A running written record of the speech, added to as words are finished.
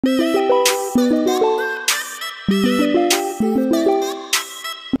After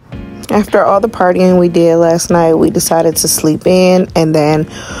all the partying we did last night, we decided to sleep in, and then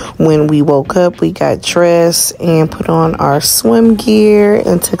when we woke up, we got dressed and put on our swim gear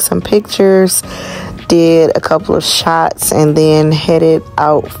and took some pictures, did a couple of shots, and then headed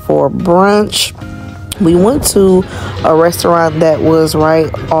out for brunch. We went to a restaurant that was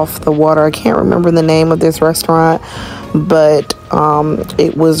right off the water. I can't remember the name of this restaurant, but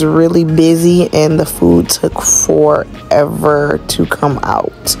it was really busy and the food took forever to come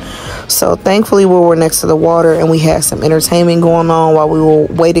out. So thankfully we were next to the water and we had some entertainment going on while we were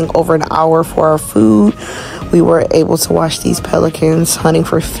waiting over an hour for our food. We were able to watch these pelicans hunting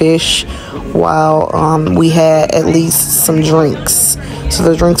for fish while we had at least some drinks. So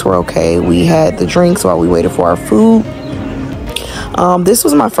the drinks were okay. We had the drinks while we waited for our food. This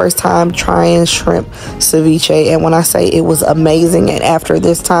was my first time trying shrimp ceviche, and when I say it was amazing, and after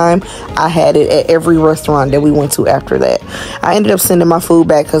this time I had it at every restaurant that we went to after that. I ended up sending my food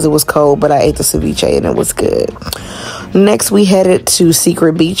back because it was cold, but I ate the ceviche and it was good. Next we headed to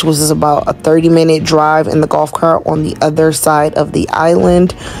Secret Beach, which is about a 30-minute drive in the golf cart on the other side of the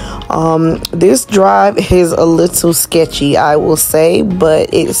island. This drive is a little sketchy, I will say,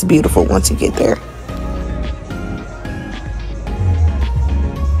 but it's beautiful once you get there.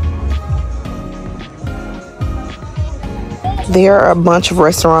 There are a bunch of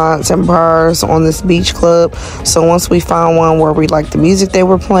restaurants and bars on this beach club, so once we found one where we liked the music they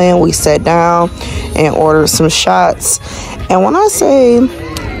were playing, we sat down and ordered some shots. And when I say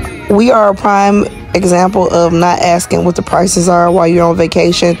we are a prime example of not asking what the prices are while you're on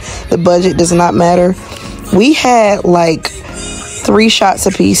vacation, the budget does not matter. We had like 3 shots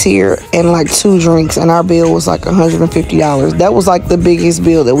a piece here and like 2 drinks, and our bill was like $150. That was like the biggest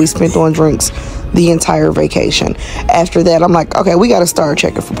bill that we spent on drinks the entire vacation. After that, I'm like, okay, we got to start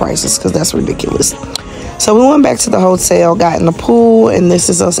checking for prices because that's ridiculous. So we went back to the hotel, got in the pool, and this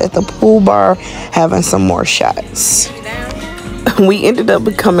is us at the pool bar having some more shots. We ended up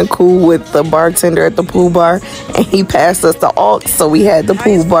becoming cool with the bartender at the pool bar, and he passed us the aux, so we had the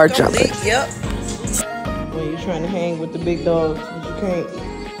pool bar jumping. Yep. Well, you're trying to hang with the big dogs, but you can't.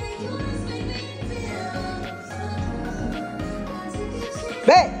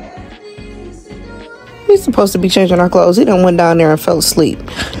 Back! He's supposed to be changing our clothes. He done went down there and fell asleep.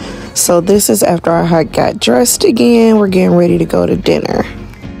 So this is after I got dressed again. We're getting ready to go to dinner.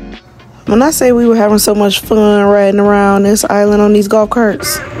 When I say we were having so much fun riding around this island on these golf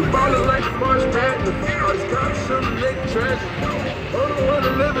carts.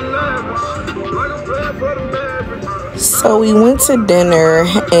 So we went to dinner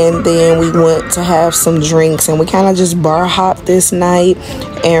and then we went to have some drinks, and we kind of just bar hopped this night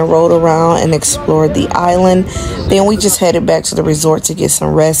and rode around and explored the island. Then we just headed back to the resort to get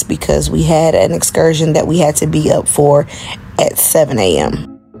some rest because we had an excursion that we had to be up for at 7 a.m.